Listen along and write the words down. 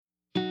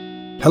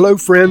Hello,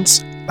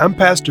 friends. I'm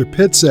Pastor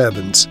Pitts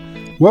Evans.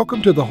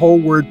 Welcome to the Whole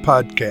Word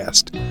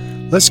Podcast.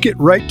 Let's get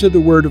right to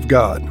the Word of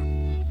God.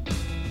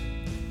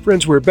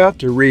 Friends, we're about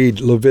to read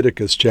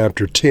Leviticus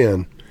chapter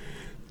 10,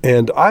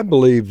 and I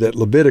believe that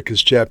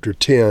Leviticus chapter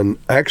 10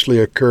 actually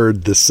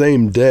occurred the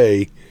same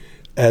day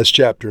as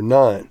chapter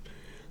 9.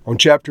 On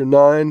chapter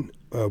 9,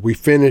 we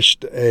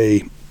finished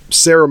a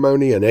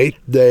ceremony, an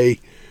 8th-day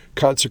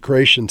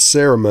consecration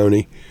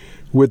ceremony,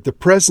 with the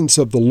presence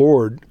of the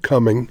Lord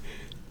coming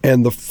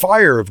and the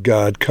fire of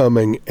God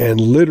coming and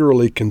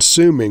literally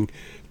consuming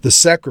the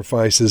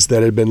sacrifices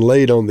that had been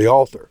laid on the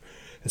altar.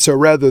 And so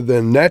rather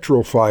than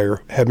natural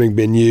fire having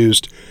been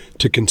used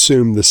to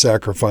consume the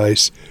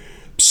sacrifice,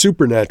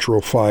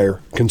 supernatural fire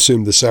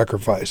consumed the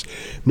sacrifice.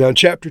 Now in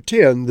chapter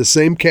 10, the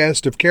same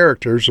cast of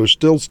characters are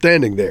still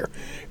standing there.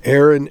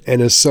 Aaron and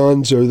his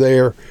sons are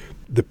there,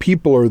 the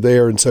people are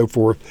there, and so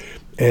forth.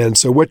 And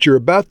so what you're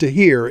about to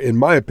hear, in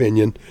my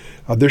opinion,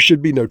 there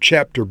should be no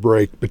chapter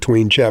break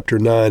between chapter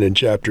 9 and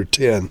chapter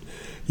 10.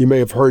 You may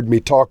have heard me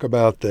talk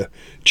about the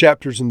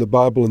chapters in the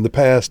Bible in the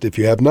past. If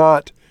you have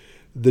not,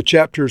 the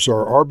chapters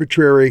are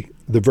arbitrary.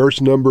 The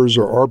verse numbers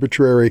are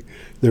arbitrary.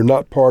 They're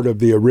not part of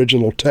the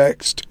original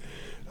text.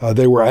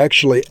 They were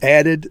actually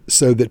added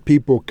so that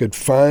people could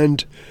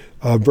find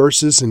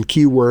verses and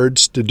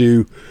keywords to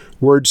do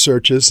word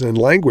searches and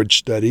language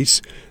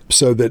studies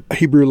so that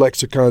Hebrew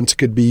lexicons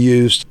could be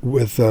used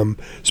with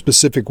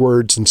specific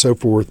words and so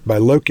forth by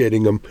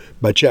locating them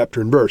by chapter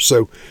and verse.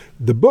 So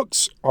the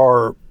books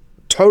are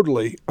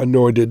totally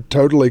anointed,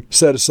 totally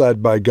set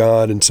aside by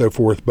God and so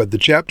forth, but the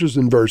chapters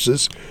and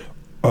verses,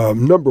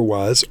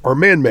 number-wise, are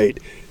man-made.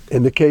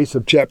 In the case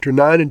of chapter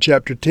 9 and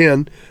chapter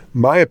 10,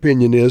 my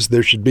opinion is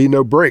there should be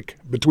no break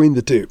between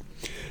the two.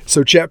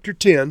 So chapter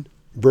 10,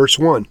 verse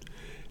 1.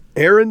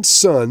 Aaron's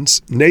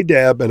sons,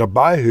 Nadab and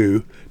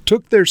Abihu,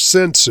 took their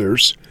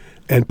censers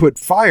and put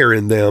fire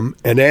in them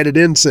and added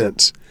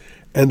incense.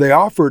 And they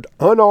offered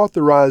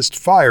unauthorized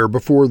fire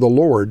before the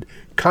Lord,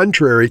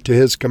 contrary to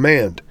his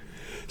command.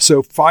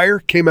 So fire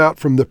came out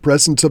from the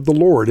presence of the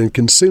Lord and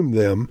consumed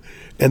them,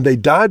 and they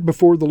died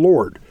before the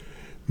Lord.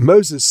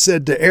 Moses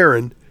said to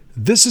Aaron,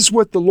 "This is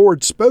what the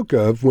Lord spoke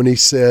of when he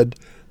said,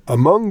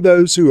 'Among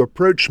those who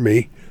approach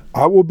me,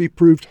 I will be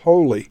proved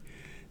holy.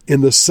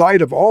 In the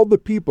sight of all the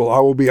people I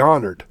will be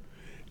honored.'"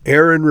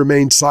 Aaron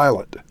remained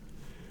silent.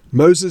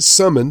 Moses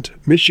summoned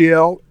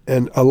Mishael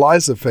and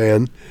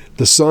Elizaphan,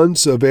 the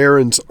sons of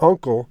Aaron's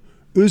uncle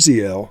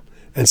Uzziel,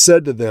 and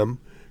said to them,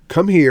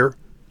 "Come here,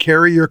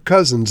 carry your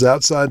cousins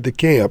outside the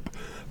camp,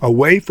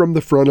 away from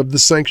the front of the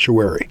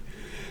sanctuary."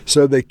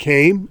 So they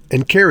came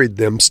and carried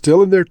them,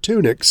 still in their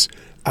tunics,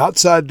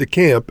 outside the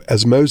camp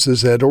as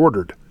Moses had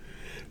ordered.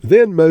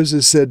 Then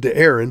Moses said to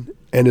Aaron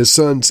and his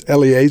sons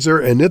Eleazar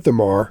and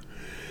Ithamar,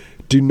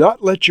 "Do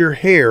not let your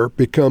hair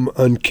become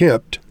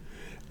unkempt,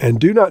 and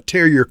do not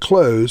tear your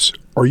clothes,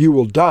 or you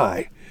will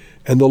die,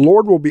 and the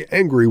Lord will be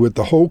angry with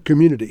the whole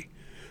community.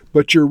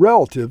 But your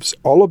relatives,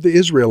 all of the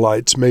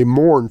Israelites, may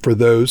mourn for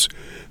those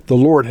the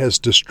Lord has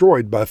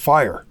destroyed by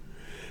fire.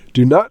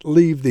 Do not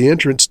leave the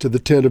entrance to the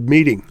tent of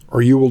meeting,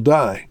 or you will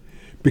die,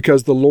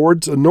 because the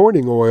Lord's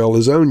anointing oil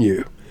is on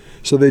you."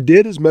 So they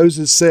did as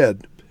Moses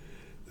said.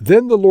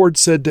 Then the Lord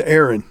said to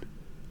Aaron,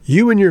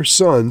 "You and your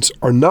sons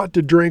are not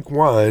to drink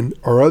wine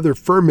or other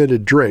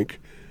fermented drink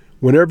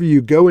whenever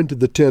you go into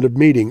the tent of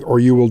meeting, or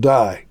you will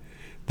die.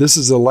 This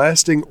is a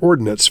lasting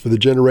ordinance for the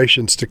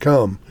generations to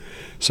come,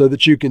 so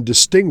that you can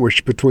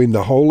distinguish between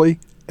the holy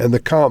and the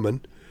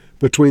common,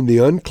 between the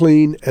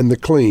unclean and the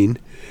clean,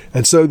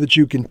 and so that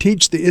you can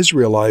teach the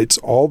Israelites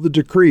all the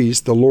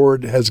decrees the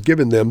Lord has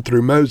given them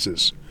through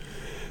Moses."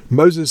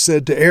 Moses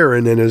said to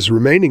Aaron and his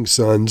remaining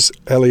sons,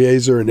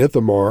 Eleazar and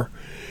Ithamar,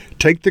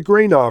 "Take the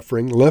grain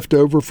offering left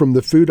over from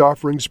the food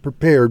offerings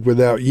prepared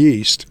without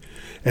yeast,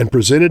 and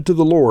present it to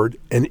the Lord,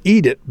 and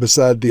eat it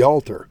beside the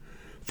altar,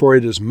 for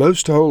it is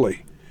most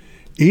holy.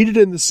 Eat it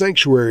in the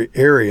sanctuary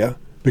area,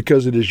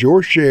 because it is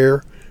your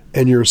share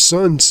and your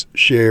son's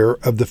share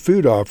of the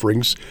food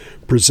offerings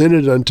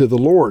presented unto the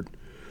Lord.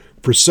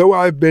 For so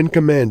I have been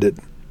commanded.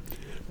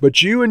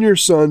 But you and your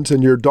sons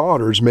and your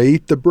daughters may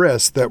eat the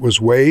breast that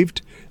was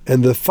waved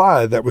and the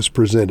thigh that was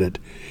presented.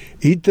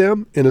 Eat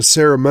them in a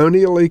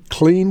ceremonially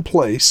clean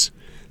place.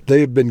 They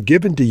have been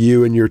given to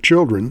you and your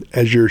children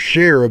as your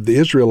share of the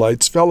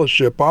Israelites'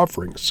 fellowship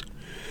offerings.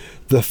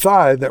 The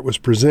thigh that was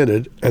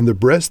presented and the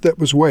breast that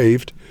was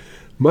waved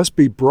must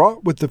be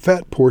brought with the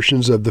fat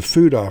portions of the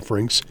food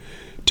offerings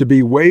to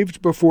be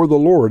waved before the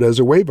Lord as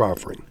a wave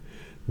offering.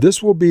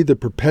 This will be the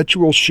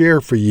perpetual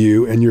share for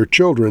you and your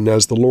children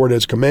as the Lord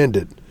has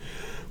commanded."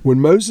 When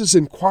Moses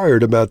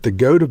inquired about the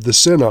goat of the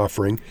sin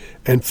offering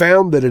and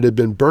found that it had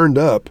been burned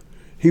up,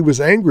 he was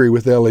angry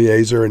with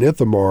Eleazar and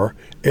Ithamar,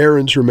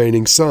 Aaron's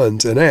remaining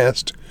sons, and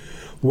asked,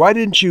 "Why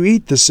didn't you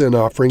eat the sin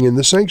offering in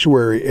the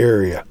sanctuary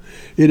area?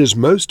 It is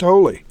most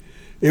holy.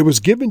 It was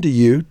given to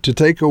you to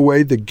take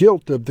away the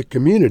guilt of the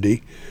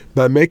community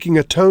by making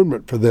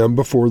atonement for them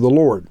before the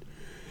Lord.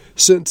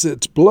 Since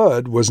its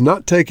blood was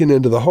not taken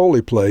into the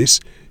holy place,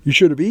 you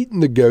should have eaten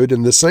the goat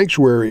in the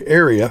sanctuary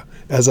area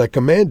as I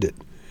commanded.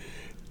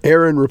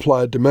 Aaron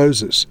replied to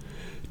Moses,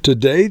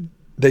 "Today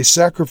they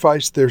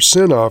sacrificed their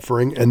sin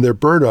offering and their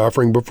burnt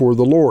offering before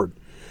the Lord.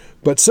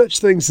 But such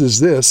things as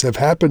this have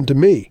happened to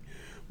me.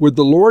 Would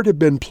the Lord have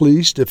been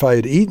pleased if I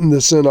had eaten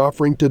the sin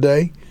offering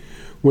today?"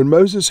 When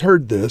Moses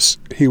heard this,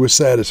 he was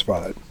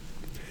satisfied.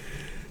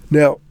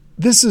 Now,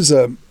 this is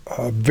a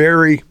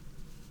very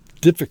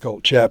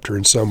difficult chapter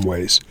in some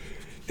ways.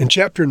 In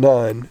chapter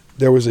 9,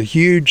 there was a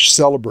huge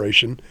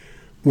celebration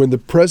when the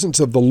presence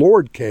of the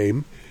Lord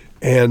came,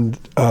 and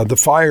the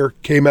fire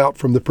came out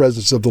from the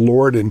presence of the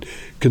Lord and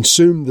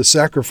consumed the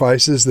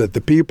sacrifices that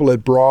the people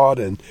had brought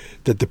and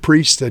that the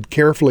priests had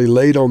carefully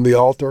laid on the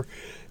altar.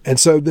 And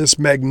so this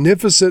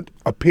magnificent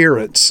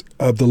appearance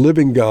of the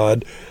living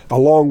God,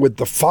 along with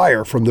the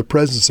fire from the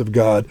presence of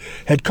God,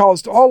 had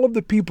caused all of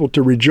the people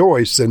to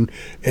rejoice and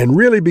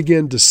really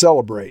begin to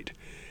celebrate.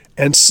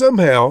 And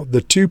somehow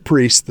the two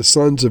priests, the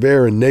sons of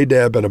Aaron,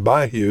 Nadab and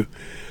Abihu,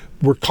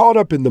 were caught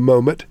up in the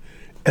moment,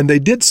 and they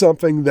did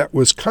something that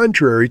was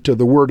contrary to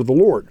the word of the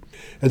Lord.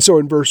 And so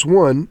in verse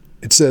 1,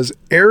 it says,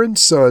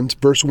 Aaron's sons,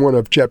 verse 1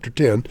 of chapter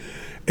 10,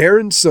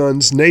 Aaron's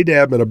sons,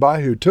 Nadab and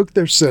Abihu, took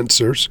their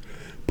censers,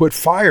 put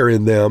fire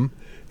in them,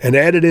 and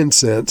added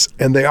incense,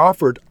 and they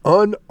offered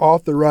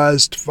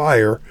unauthorized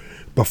fire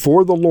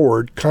before the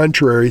Lord,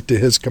 contrary to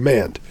his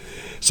command.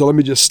 So let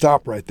me just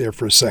stop right there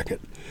for a second.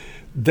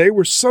 They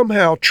were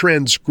somehow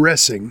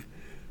transgressing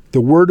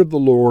the word of the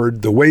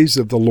Lord, the ways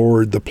of the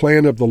Lord, the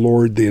plan of the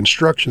Lord, the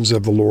instructions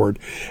of the Lord.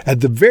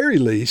 At the very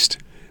least,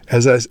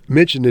 as I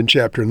mentioned in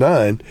chapter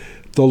 9,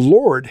 the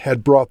Lord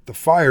had brought the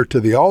fire to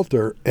the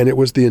altar, and it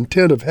was the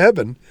intent of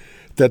heaven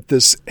that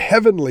this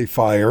heavenly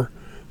fire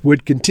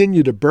would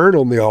continue to burn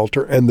on the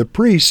altar, and the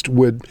priest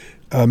would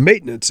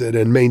maintenance it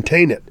and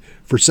maintain it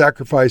for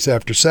sacrifice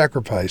after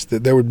sacrifice,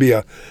 that there would be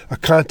a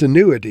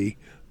continuity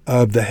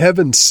of the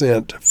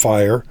heaven-sent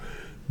fire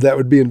that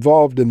would be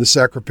involved in the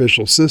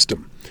sacrificial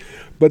system.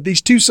 But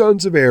these two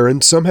sons of Aaron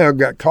somehow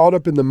got caught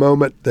up in the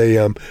moment.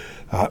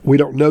 We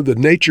don't know the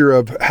nature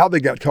of how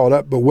they got caught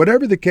up, but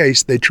whatever the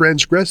case, they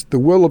transgressed the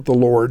will of the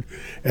Lord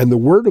and the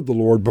word of the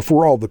Lord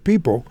before all the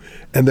people,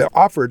 and they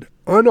offered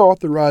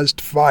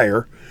unauthorized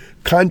fire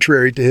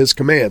contrary to his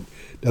command.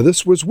 Now,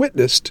 this was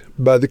witnessed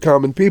by the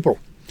common people.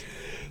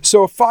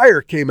 So a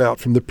fire came out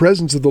from the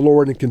presence of the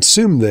Lord and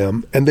consumed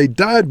them, and they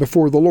died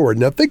before the Lord.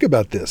 Now, think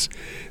about this.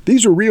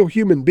 These were real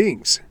human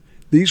beings.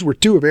 These were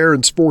two of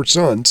Aaron's four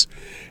sons,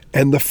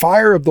 and the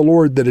fire of the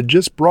Lord that had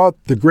just brought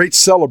the great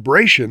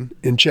celebration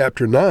in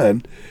chapter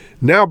 9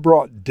 now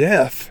brought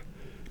death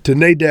to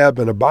Nadab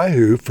and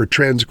Abihu for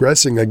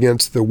transgressing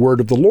against the word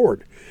of the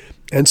Lord.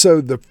 And so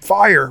the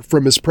fire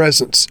from his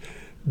presence,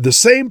 the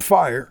same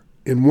fire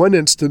in one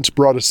instance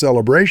brought a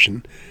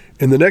celebration,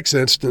 in the next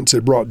instance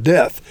it brought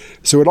death.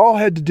 So it all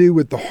had to do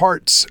with the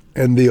hearts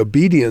and the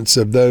obedience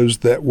of those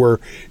that were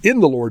in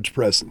the Lord's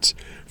presence.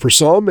 For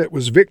some, it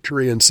was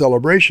victory and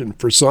celebration.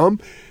 For some,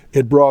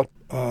 it brought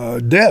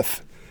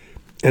death.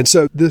 And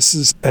so this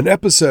is an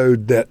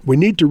episode that we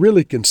need to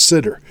really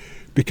consider,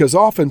 because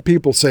often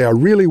people say, I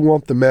really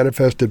want the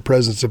manifested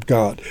presence of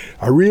God.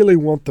 I really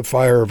want the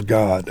fire of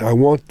God. I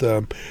want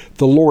the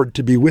Lord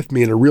to be with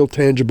me in a real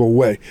tangible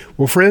way.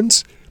 Well,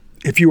 friends,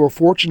 if you are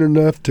fortunate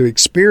enough to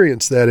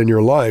experience that in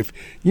your life,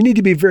 you need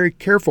to be very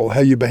careful how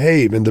you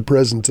behave in the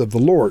presence of the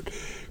Lord,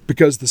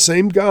 because the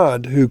same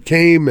God who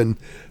came and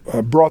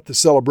brought the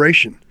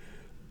celebration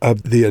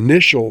of the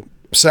initial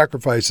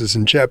sacrifices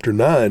in chapter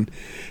 9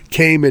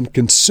 came and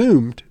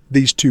consumed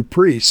these two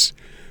priests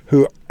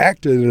who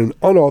acted in an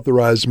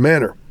unauthorized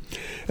manner.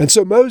 And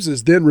so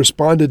Moses then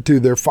responded to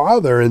their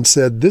father and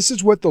said, this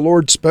is what the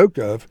Lord spoke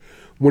of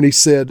when he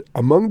said,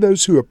 among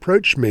those who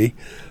approach me,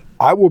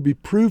 I will be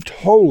proved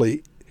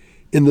holy.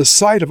 In the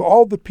sight of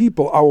all the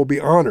people, I will be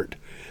honored.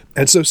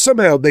 And so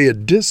somehow they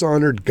had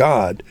dishonored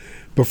God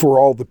before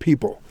all the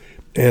people.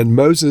 And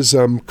Moses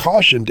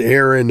cautioned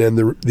Aaron and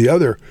the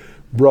other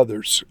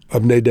brothers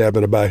of Nadab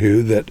and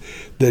Abihu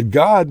that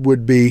God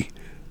would be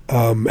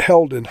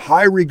held in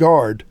high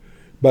regard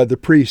by the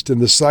priest in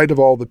the sight of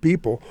all the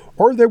people,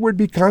 or there would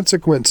be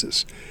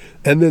consequences.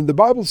 And then the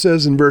Bible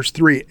says in verse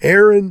 3,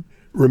 Aaron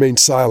remained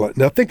silent.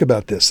 Now think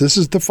about this. This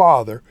is the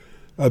father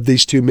of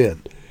these two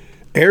men.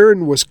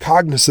 Aaron was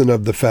cognizant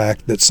of the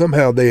fact that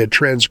somehow they had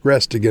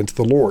transgressed against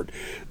the Lord.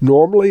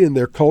 Normally in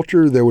their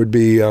culture there would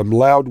be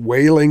loud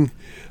wailing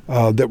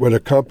that would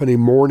accompany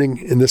mourning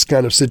in this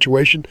kind of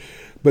situation.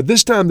 But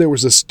this time there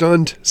was a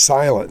stunned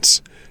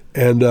silence,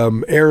 and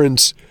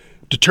Aaron's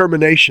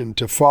determination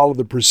to follow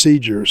the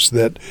procedures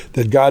that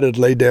God had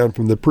laid down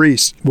from the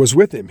priests was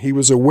with him. He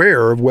was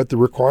aware of what the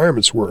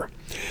requirements were.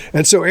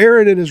 And so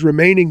Aaron and his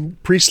remaining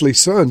priestly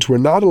sons were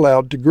not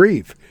allowed to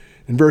grieve.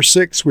 In verse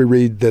 6 we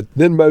read that,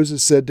 Then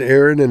Moses said to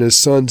Aaron and his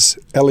sons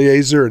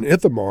Eleazar and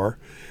Ithamar,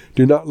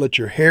 Do not let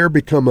your hair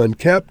become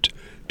unkempt,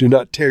 do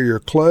not tear your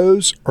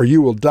clothes, or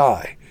you will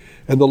die,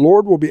 and the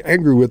Lord will be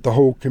angry with the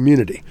whole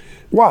community.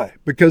 Why?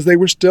 Because they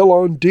were still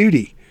on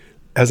duty.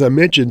 As I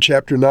mentioned,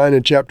 chapter 9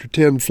 and chapter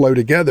 10 flow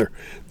together.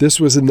 This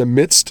was in the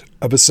midst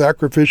of a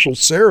sacrificial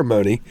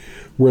ceremony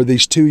where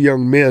these two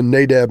young men,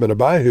 Nadab and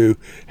Abihu,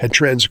 had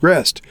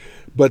transgressed.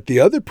 But the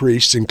other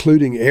priests,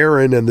 including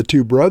Aaron and the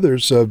two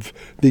brothers of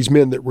these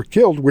men that were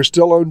killed, were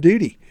still on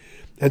duty.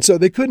 And so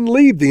they couldn't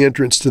leave the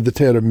entrance to the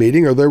tent of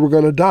meeting or they were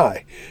going to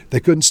die. They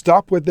couldn't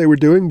stop what they were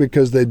doing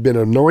because they'd been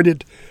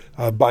anointed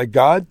by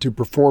God to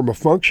perform a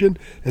function.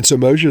 And so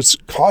Moses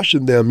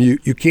cautioned them,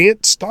 you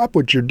can't stop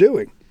what you're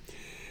doing.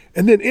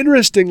 And then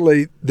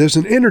interestingly, there's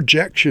an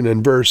interjection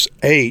in verse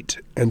 8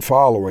 and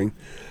following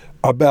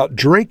about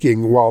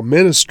drinking while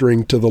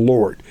ministering to the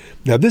Lord.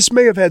 Now, this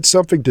may have had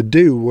something to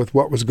do with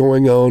what was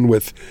going on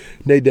with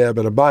Nadab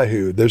and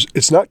Abihu.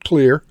 It's not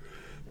clear,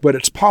 but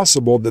it's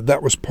possible that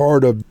that was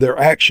part of their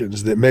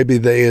actions, that maybe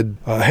they had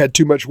had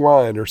too much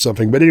wine or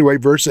something. But anyway,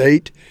 verse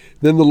 8,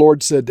 then the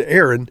Lord said to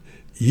Aaron,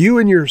 you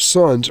and your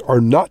sons are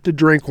not to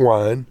drink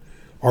wine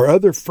or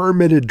other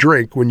fermented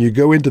drink when you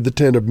go into the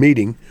tent of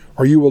meeting,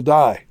 or you will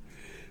die.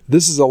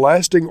 This is a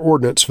lasting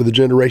ordinance for the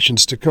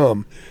generations to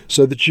come,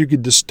 so that you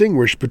can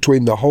distinguish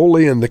between the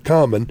holy and the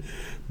common,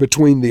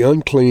 between the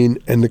unclean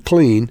and the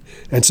clean,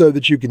 and so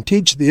that you can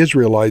teach the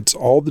Israelites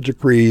all the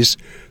decrees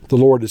the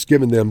Lord has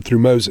given them through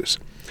Moses.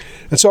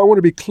 And so I want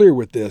to be clear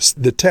with this.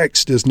 The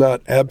text is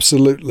not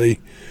absolutely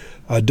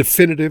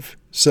definitive,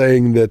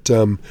 saying that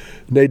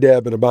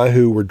Nadab and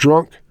Abihu were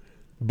drunk,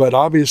 but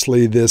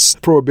obviously this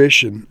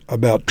prohibition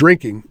about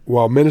drinking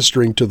while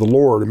ministering to the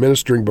Lord, or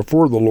ministering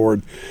before the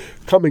Lord,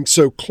 coming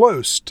so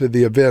close to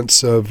the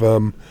events of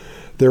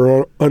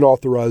their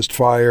unauthorized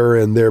fire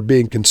and their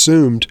being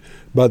consumed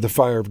by the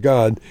fire of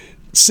God,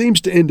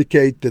 seems to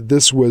indicate that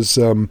this was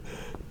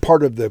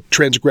part of the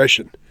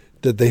transgression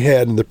that they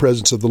had in the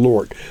presence of the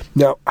Lord.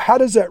 Now, how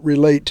does that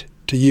relate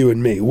to you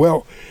and me?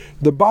 Well,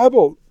 the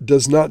Bible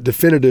does not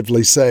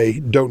definitively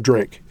say don't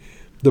drink.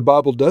 The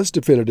Bible does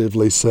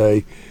definitively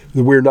say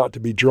that we're not to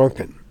be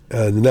drunken,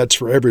 and that's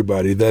for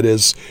everybody. That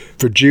is,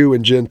 for Jew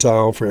and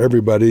Gentile, for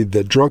everybody,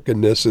 that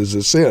drunkenness is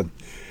a sin.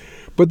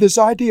 But this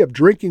idea of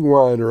drinking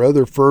wine or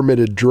other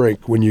fermented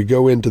drink when you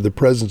go into the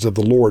presence of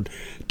the Lord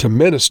to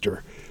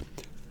minister,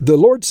 the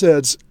Lord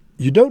says,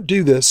 you don't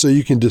do this so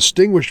you can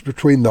distinguish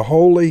between the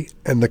holy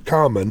and the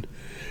common,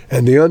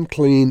 and the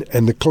unclean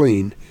and the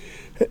clean.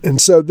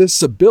 And so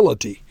this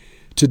ability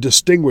to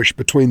distinguish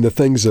between the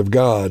things of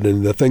God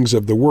and the things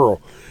of the world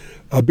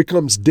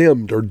becomes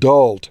dimmed or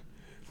dulled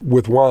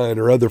with wine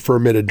or other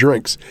fermented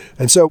drinks.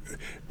 And so,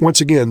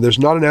 once again, there's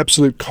not an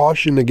absolute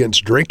caution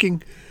against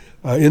drinking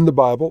in the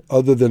Bible,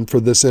 other than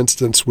for this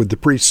instance with the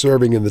priests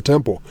serving in the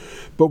temple.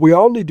 But we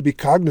all need to be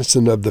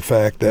cognizant of the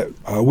fact that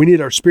we need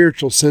our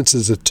spiritual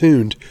senses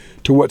attuned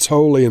to what's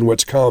holy and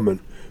what's common,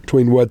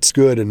 between what's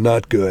good and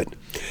not good.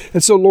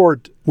 And so,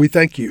 Lord, we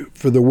thank you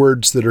for the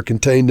words that are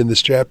contained in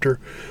this chapter.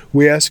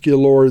 We ask you,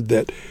 Lord,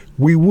 that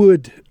we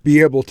would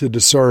be able to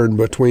discern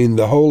between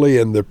the holy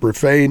and the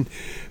profane.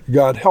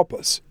 God, help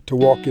us to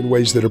walk in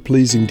ways that are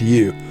pleasing to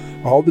you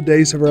all the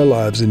days of our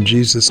lives. In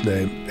Jesus'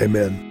 name,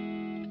 amen.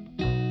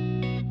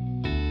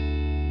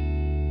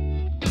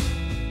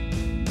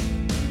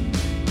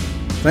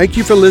 Thank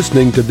you for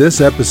listening to this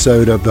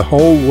episode of The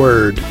Whole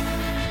Word.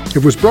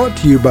 It was brought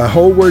to you by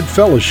Whole Word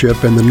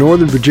Fellowship and the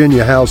Northern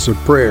Virginia House of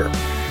Prayer.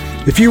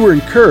 If you were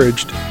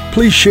encouraged,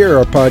 please share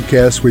our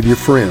podcast with your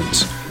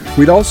friends.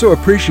 We'd also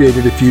appreciate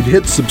it if you'd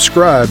hit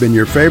subscribe in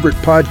your favorite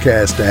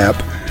podcast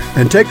app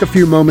and take a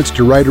few moments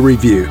to write a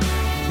review.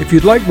 If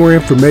you'd like more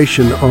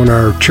information on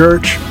our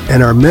church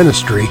and our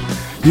ministry,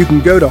 you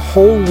can go to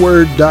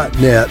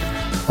wholeword.net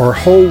or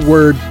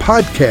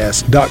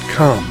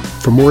wholewordpodcast.com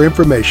for more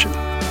information.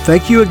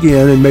 Thank you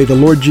again, and may the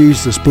Lord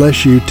Jesus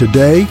bless you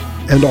today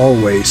and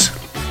always.